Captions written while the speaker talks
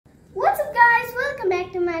welcome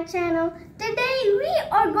back to my channel. Today we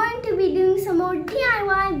are going to be doing some more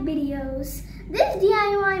DIY videos. This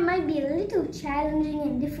DIY might be a little challenging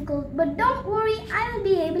and difficult, but don't worry, I will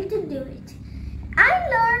be able to do it.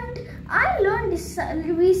 I learned this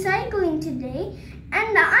recycling today,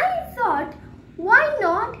 and I thought, why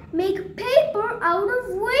not make paper out of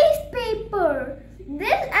waste paper?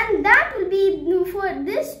 That will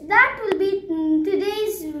be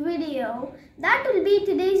today's video. That will be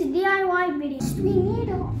today's DIY video. We need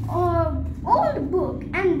an old book,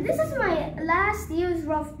 and this is my last year's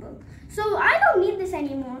rough book. So I don't need this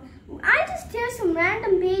anymore. I just tear some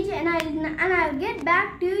random page and I'll get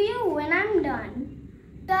back to you when I'm done.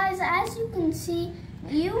 Guys, as you can see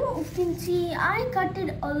I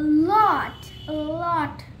cutted a lot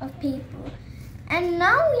of paper. And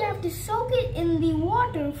now we have to soak it in the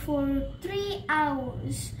water for 3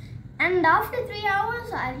 hours. And after 3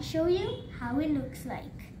 hours, I'll show you how it looks like.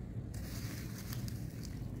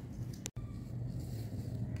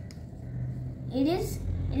 It is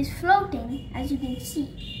floating, as you can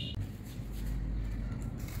see.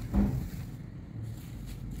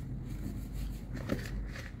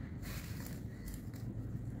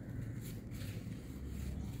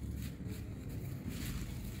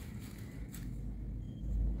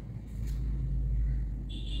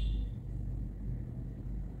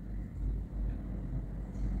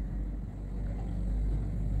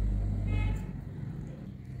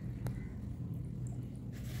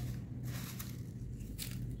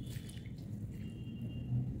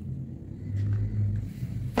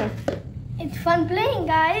 It's fun playing,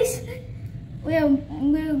 guys. We're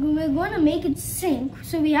going to make it sink,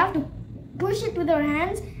 so we have to push it with our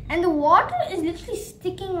hands, and the water is literally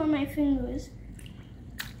sticking on my fingers.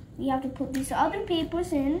 We have to put these other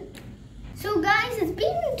papers in. So guys, it's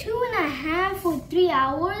been 2.5 or 3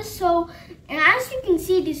 hours, so, and as you can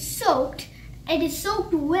see, it is soaked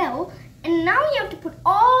well, and now you have to put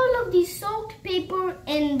all of the soaked paper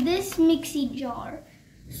in this mixie jar.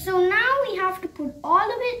 So now we have to put all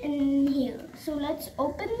of it in here. So let's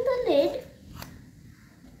open the lid.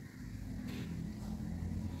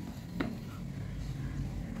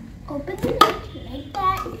 Open the lid like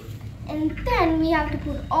that. And then we have to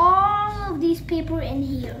put all of these paper in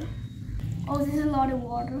here. Oh, this is a lot of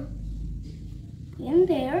water. In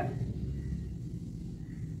there.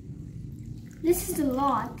 This is a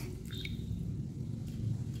lot.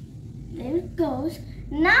 There it goes.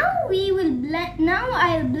 Now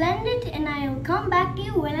I'll blend it and I'll come back to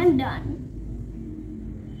you when I'm done.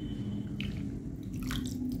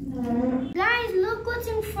 Guys, look what's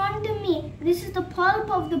in front of me. This is the pulp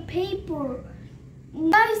of the paper.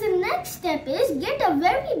 Guys, the next step is get a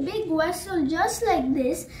very big vessel just like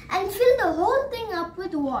this and fill the whole thing up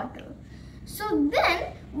with water. So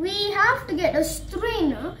then we have to get a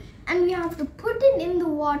strainer and we have to put it in the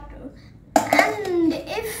water. And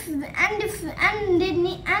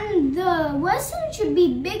the vessel should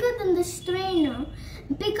be bigger than the strainer,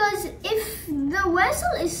 because if the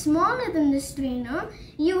vessel is smaller than the strainer,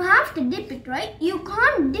 you have to dip it, right? You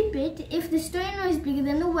can't dip it if the strainer is bigger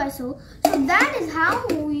than the vessel. So that is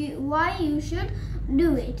why you should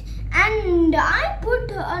do it. And I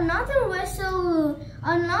put another vessel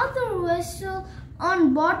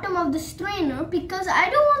on bottom of the strainer because I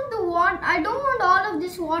don't want all of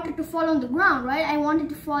this water to fall on the ground, right? I want it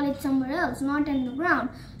to fall it somewhere else, not in the ground.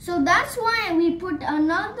 So that's why we put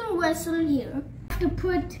another vessel here to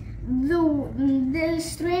put the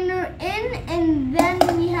strainer in, and then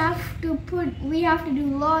we have to do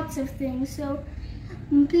lots of things. So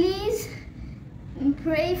please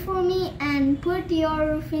pray for me and put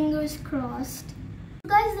your fingers crossed.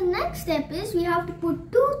 Guys, the next step is we have to put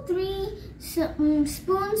 2-3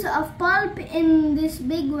 spoons of pulp in this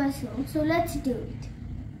big vessel. So let's do it.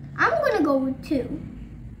 I'm gonna go with 2.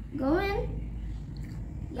 Go in.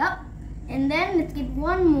 Yup. And then let's get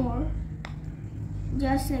one more.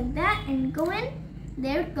 Just like that, and go in.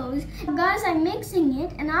 There it goes. Guys, I'm mixing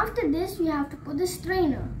it, and after this we have to put the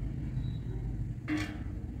strainer.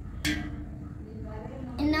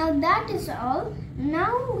 And now that is all.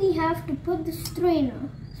 Now we have to put the strainer.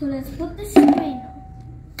 So let's put the strainer.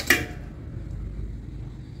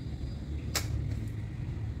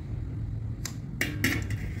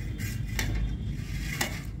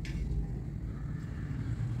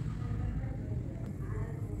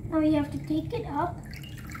 Now we have to take it up.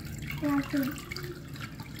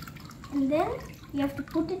 And then you have to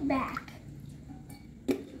put it back.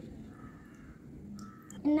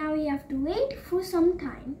 And now we have to wait for some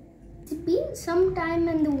time. It's been some time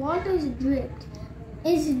and the water is dripped.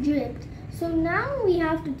 So now we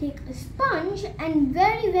have to take a sponge and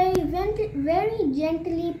very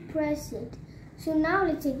gently press it. So now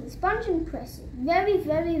let's take the sponge and press it very,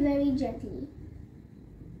 very, very gently.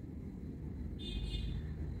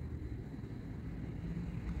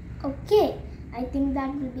 Okay, I think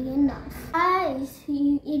that will be enough. Guys,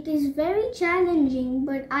 it is very challenging,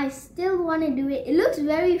 but I still want to do it. It looks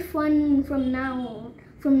very fun from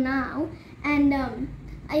now, and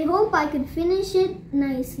I hope I could finish it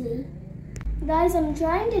nicely. Guys, I'm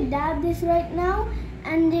trying to dab this right now,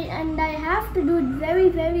 and I have to do it very,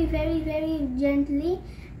 very, very, very gently.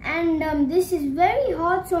 And this is very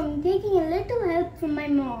hot, so I'm taking a little help from my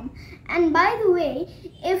mom. And by the way,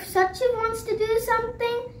 if Sachiv wants to do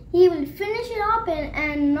something, he will finish it up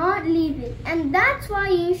and not leave it. And that's why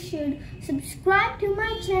you should subscribe to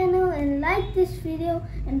my channel and like this video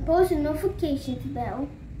and post a notifications bell.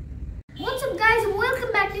 What's up guys, and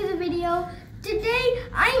welcome back to the video. Today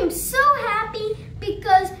I am so happy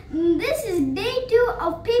because this is day 2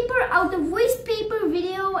 of paper out of waste paper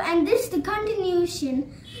video, and this is the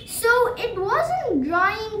continuation. So it wasn't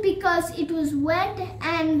drying because it was wet,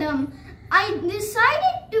 and I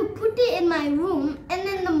decided to put it in my room, and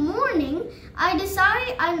in the morning I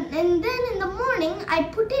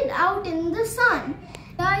put it out in the sun.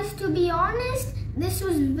 Guys, to be honest, this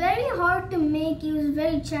was very hard to make. It was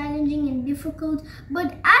very challenging and difficult,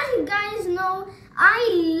 but as you guys know, I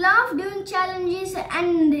love doing challenges,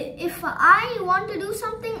 and if I want to do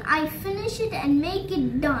something, I finish it and make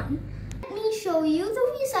it done. Let me show you the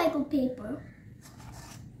recycled paper.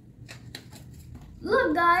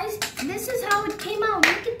 Look guys, this is how it came out.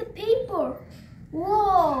 Look at the paper.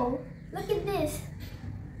 Whoa, look at this.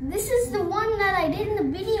 This is the one that I did in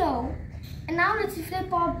the video. And now let's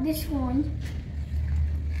flip off this one.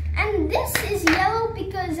 And this is yellow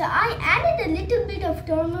because I added a little bit of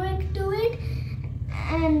turmeric to it.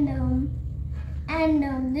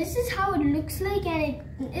 And this is how it looks like, and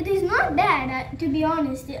it is not bad, to be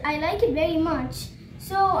honest. I like it very much.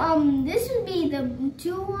 So this will be the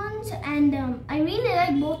 2 ones, and I really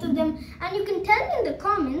like both of them. And you can tell me in the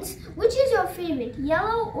comments which is your favorite,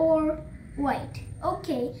 yellow or white.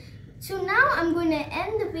 Okay, so now I'm going to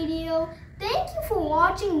end the video. Thank you for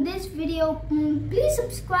watching this video. Please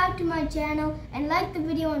subscribe to my channel and like the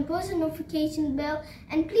video and post the notification bell.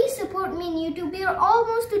 And please support me on YouTube. We are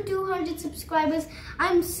almost to 200 subscribers.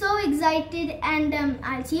 I'm so excited, and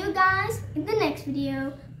I'll see you guys in the next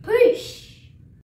video. Peace.